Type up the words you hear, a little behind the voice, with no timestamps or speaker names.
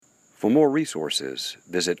For more resources,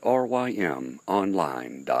 visit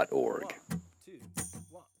rymonline.org.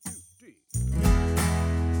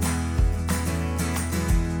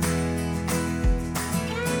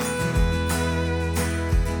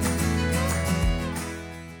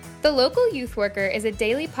 The Local Youth Worker is a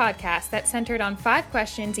daily podcast that's centered on 5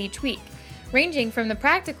 questions each week. Ranging from the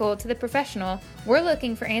practical to the professional, we're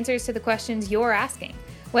looking for answers to the questions you're asking.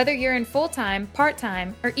 Whether you're in full-time,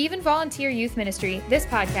 part-time, or even volunteer youth ministry, this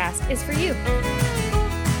podcast is for you.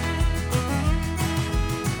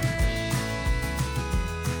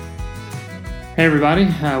 Hey everybody,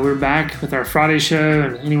 we're back with our Friday show,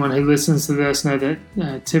 and anyone who listens to this know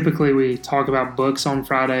that typically we talk about books on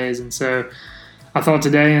Fridays, and so I thought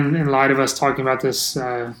today, in light of us talking about this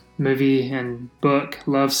movie and book,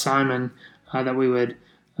 Love, Simon, that we would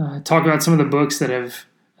talk about some of the books that have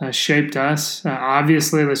shaped us.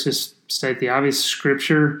 Obviously, let's just state the obvious.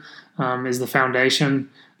 Scripture is the foundation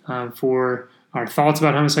for our thoughts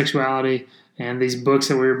about homosexuality, and these books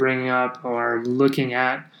that we were bringing up are looking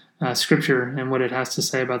at Scripture and what it has to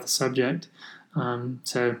say about the subject.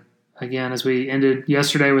 So again, as we ended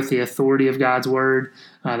yesterday with the authority of God's Word,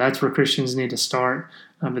 that's where Christians need to start.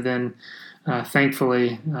 But then,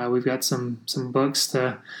 thankfully, we've got some books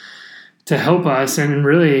to help us. And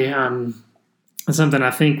really, it's something I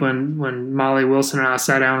think when Molly Wilson and I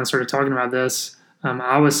sat down and started talking about this,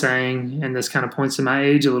 I was saying, and this kind of points to my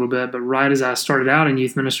age a little bit, but right as I started out in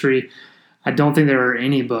youth ministry, I don't think there were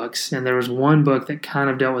any books. And there was one book that kind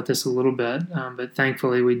of dealt with this a little bit, but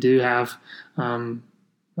thankfully we do have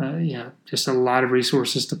just a lot of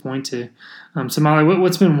resources to point to. So Molly,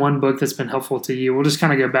 what's been one book that's been helpful to you? We'll just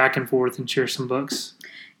kind of go back and forth and share some books.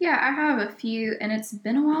 Yeah, I have a few, and it's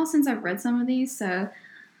been a while since I've read some of these, so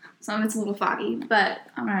some of it's a little foggy, but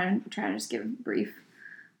I'm going to try to just give brief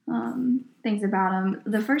things about them.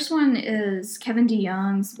 The first one is Kevin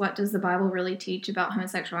DeYoung's What Does the Bible Really Teach About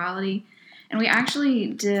Homosexuality? And we actually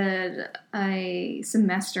did a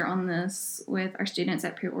semester on this with our students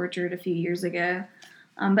at Pure Orchard a few years ago.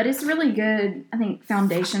 But it's really good, I think,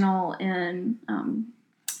 foundational in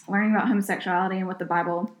learning about homosexuality and what the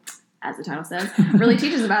Bible, as the title says, really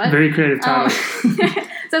teaches about it. Very creative title.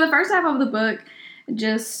 So the first half of the book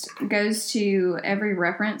just goes to every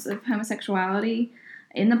reference of homosexuality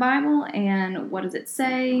in the Bible and what does it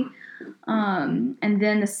say. And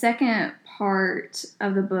then the second part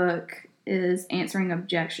of the book is answering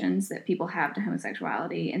objections that people have to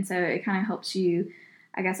homosexuality. And so it kind of helps you,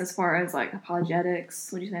 I guess, as far as like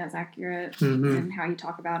apologetics, would you say that's accurate? Mm-hmm. And how you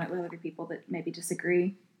talk about it with other people that maybe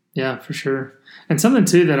disagree. Yeah, for sure. And something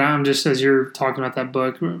too that I'm just, as you're talking about that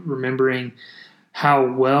book, remembering how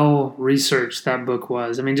well researched that book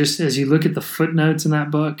was. I mean, just as you look at the footnotes in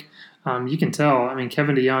that book, you can tell, I mean,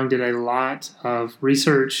 Kevin DeYoung did a lot of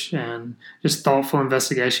research and just thoughtful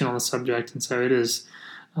investigation on the subject. And so it is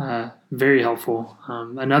very helpful.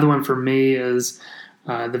 Another one for me is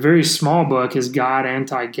the very small book is God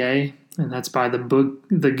Anti-Gay, and that's by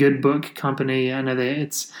the Good Book Company. I know that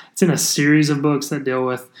it's in a series of books that deal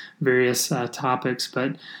with various topics,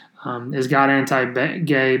 but is God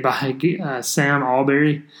Anti-Gay by Sam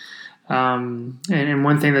Alberry. And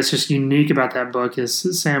one thing that's just unique about that book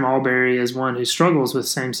is Sam Alberry is one who struggles with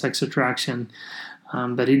same-sex attraction,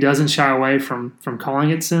 but he doesn't shy away from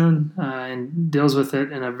calling it sin and deals with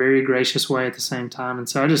it in a very gracious way at the same time. And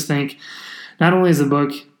so I just think not only is the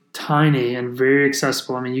book tiny and very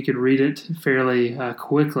accessible, I mean, you could read it fairly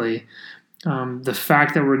quickly, the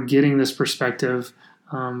fact that we're getting this perspective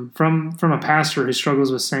from a pastor who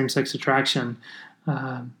struggles with same-sex attraction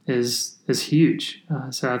is huge.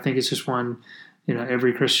 So I think it's just one,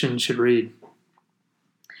 every Christian should read.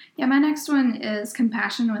 Yeah, my next one is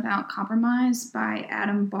Compassion Without Compromise by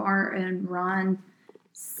Adam Barr and Ron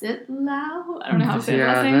Citlau. I don't know how to say his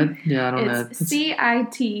last name. I don't know. It's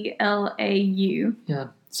Citlau. Yeah.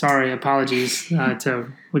 Sorry, apologies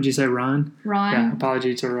to, would you say Ron? Ron. Yeah,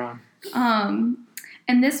 apology to Ron.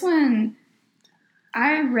 And this one,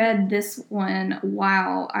 I read this one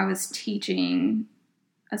while I was teaching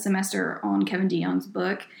a semester on Kevin DeYoung's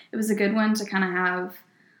book. It was a good one to kind of have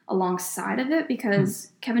alongside of it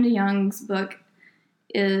because Kevin DeYoung's book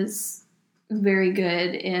is very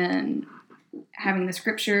good in having the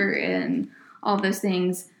scripture and all those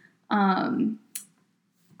things. I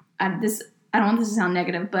don't want this to sound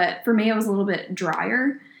negative, but for me it was a little bit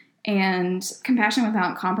drier, and Compassion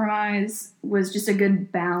Without Compromise was just a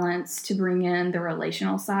good balance to bring in the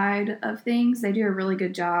relational side of things. They do a really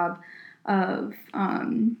good job of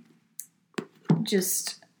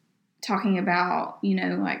just talking about,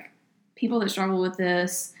 like people that struggle with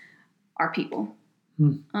this are people.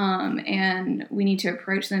 And we need to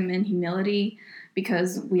approach them in humility,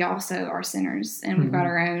 because we also are sinners and we've got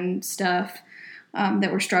our own stuff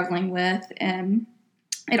that we're struggling with. And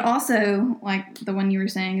it also, like the one you were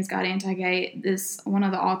saying is God Anti-Gay, one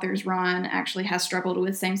of the authors, Ron, actually has struggled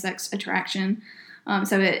with same-sex attraction.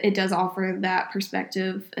 So it does offer that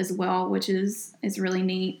perspective as well, which is really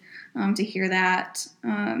neat to hear that.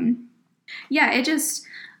 It just,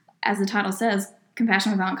 as the title says,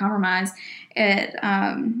 compassion without compromise, it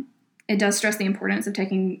does stress the importance of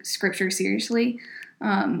taking Scripture seriously,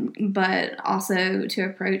 but also to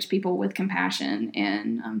approach people with compassion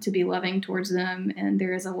and to be loving towards them. And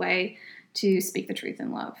there is a way to speak the truth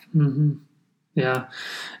in love. Mm-hmm. Yeah.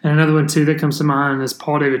 And another one, too, that comes to mind is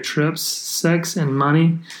Paul David Tripp's Sex and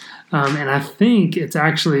Money. And I think it's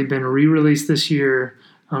actually been re-released this year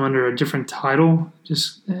under a different title.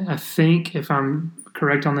 I think, if I'm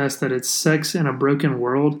correct on this, that it's Sex in a Broken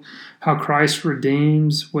World, How Christ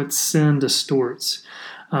Redeems What Sin Distorts.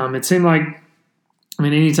 It seemed like,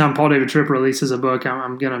 anytime Paul David Tripp releases a book,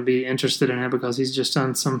 I'm going to be interested in it because he's just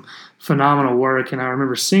done some phenomenal work. And I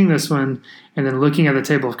remember seeing this one and then looking at the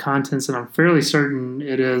table of contents, and I'm fairly certain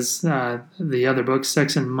it is the other book,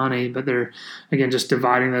 Sex and Money, but they're, again, just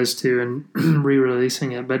dividing those two and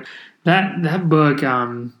re-releasing it. But that book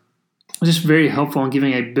was just very helpful in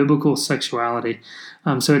giving a biblical sexuality.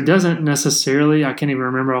 So it doesn't necessarily, I can't even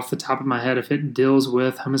remember off the top of my head if it deals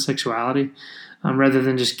with homosexuality, rather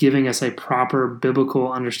than just giving us a proper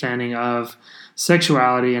biblical understanding of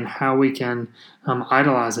sexuality and how we can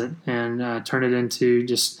idolize it and turn it into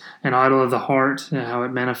just an idol of the heart, how it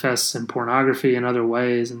manifests in pornography and other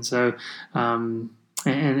ways. And so,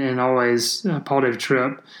 and always, Paul David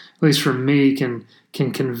Tripp, at least for me, can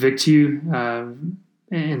convict you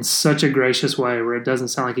in such a gracious way where it doesn't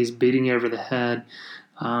sound like he's beating you over the head.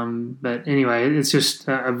 But anyway, it's just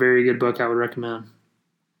a very good book I would recommend.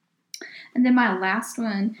 And then my last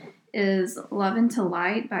one is Love into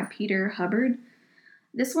Light by Peter Hubbard.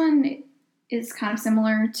 This one is kind of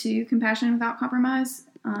similar to Compassion Without Compromise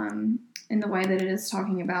in the way that it is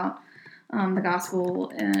talking about the gospel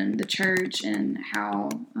and the church and how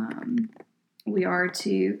we are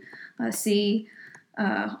to see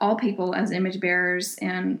all people as image bearers.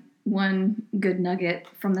 And one good nugget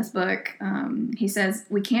from this book, he says,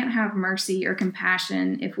 we can't have mercy or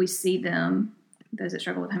compassion if we see them, those that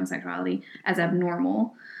struggle with homosexuality, as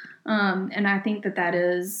abnormal. And I think that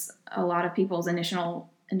is a lot of people's initial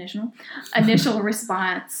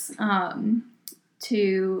response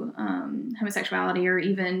to homosexuality, or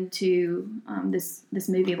even to this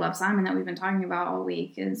movie Love, Simon, that we've been talking about all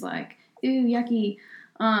week, is like, ooh, yucky.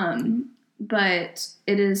 But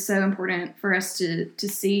it is so important for us to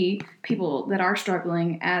see people that are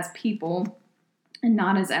struggling as people and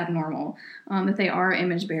not as abnormal, that they are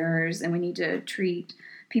image bearers, and we need to treat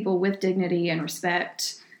people with dignity and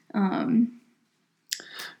respect. Yeah,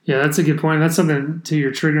 that's a good point. That's something, too,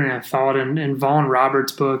 you're triggering a thought. In Vaughn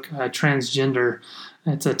Roberts' book, Transgender,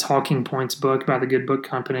 it's a Talking Points book by the Good Book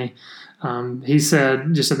Company. He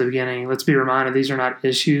said just at the beginning, let's be reminded these are not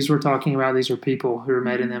issues we're talking about. These are people who are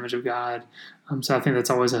made in the image of God. So I think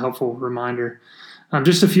that's always a helpful reminder.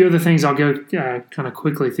 Just a few other things. I'll go kind of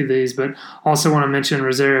quickly through these, but also want to mention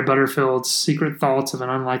Rosaria Butterfield's Secret Thoughts of an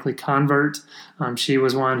Unlikely Convert. She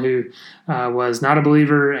was one who was not a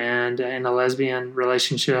believer and in a lesbian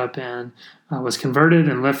relationship, and was converted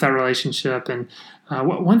and left that relationship. And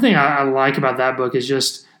one thing I like about that book is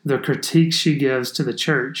just the critiques she gives to the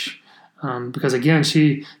church. Because, again,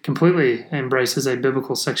 she completely embraces a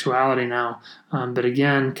biblical sexuality now. But,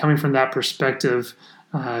 again, coming from that perspective,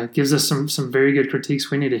 gives us some very good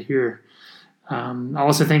critiques we need to hear. I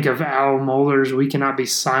also think of Al Mohler's We Cannot Be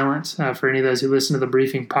Silent. For any of those who listen to the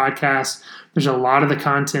Briefing podcast, there's a lot of the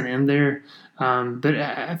content in there. But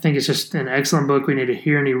I think it's just an excellent book we need to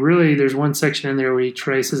hear. And there's one section in there where he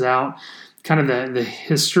traces out kind of the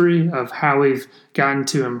history of how we've gotten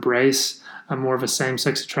to embrace more of a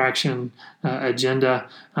same-sex attraction agenda.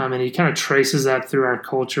 And he kind of traces that through our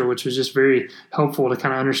culture, which was just very helpful to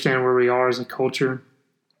kind of understand where we are as a culture.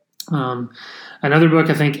 Another book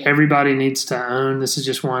I think everybody needs to own, this is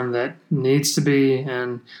just one that needs to be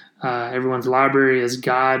in everyone's library, is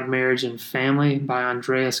God, Marriage, and Family by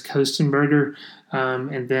Andreas Kostenberger.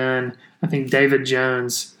 And then I think David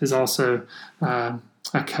Jones is also a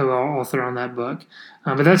co-author on that book.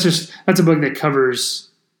 But that's a book that covers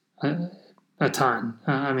a ton.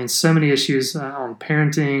 So many issues on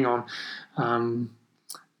parenting, on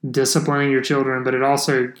disciplining your children, but it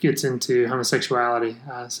also gets into homosexuality.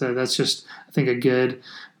 So that's just, I think, a good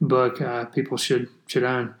book people should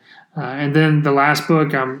own. And then the last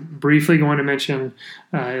book I'm briefly going to mention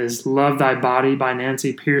is Love Thy Body by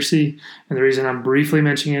Nancy Pearcey. And the reason I'm briefly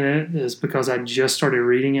mentioning it is because I just started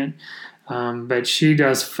reading it. But she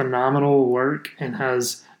does phenomenal work and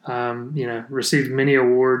has received many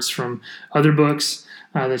awards from other books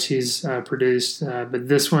that she's produced. But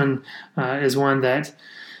this one is one that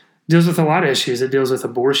deals with a lot of issues. It deals with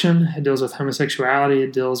abortion. It deals with homosexuality.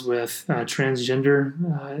 It deals with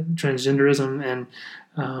transgenderism.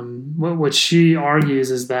 And what she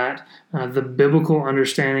argues is that the biblical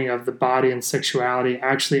understanding of the body and sexuality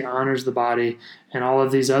actually honors the body, and all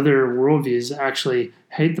of these other worldviews actually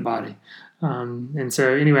hate the body. And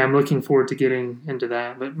so anyway, I'm looking forward to getting into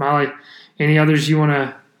that. But Molly, any others you want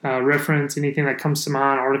to reference? Anything that comes to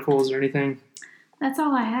mind, articles or anything? That's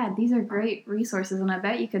all I had. These are great resources, and I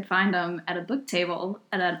bet you could find them at a book table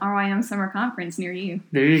at an RYM summer conference near you.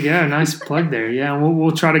 There you go. Nice plug there. Yeah,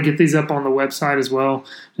 we'll try to get these up on the website as well,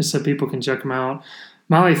 just so people can check them out.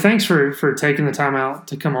 Molly, thanks for taking the time out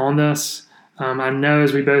to come on this. I know,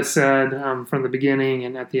 as we both said from the beginning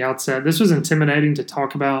and at the outset, this was intimidating to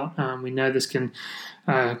talk about. We know this can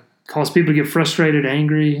cause people to get frustrated,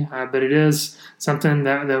 angry, but it is something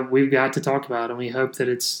that we've got to talk about, and we hope that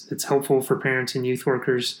it's helpful for parents and youth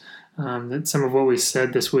workers, that some of what we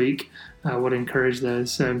said this week would encourage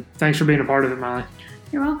those. So thanks for being a part of it, Molly.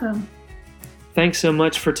 You're welcome. Thanks so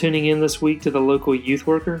much for tuning in this week to the local youth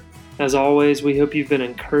worker. As always, we hope you've been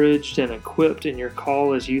encouraged and equipped in your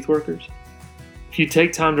call as youth workers. If you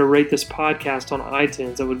take time to rate this podcast on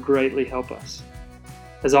iTunes, it would greatly help us.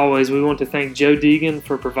 As always, we want to thank Joe Deegan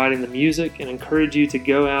for providing the music and encourage you to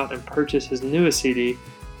go out and purchase his newest CD,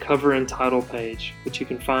 Cover and Title Page, which you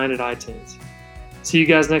can find at iTunes. See you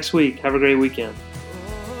guys next week. Have a great weekend.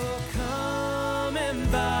 Oh, come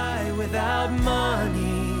and buy without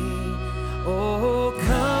money. Oh,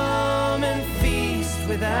 come and feast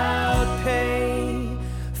without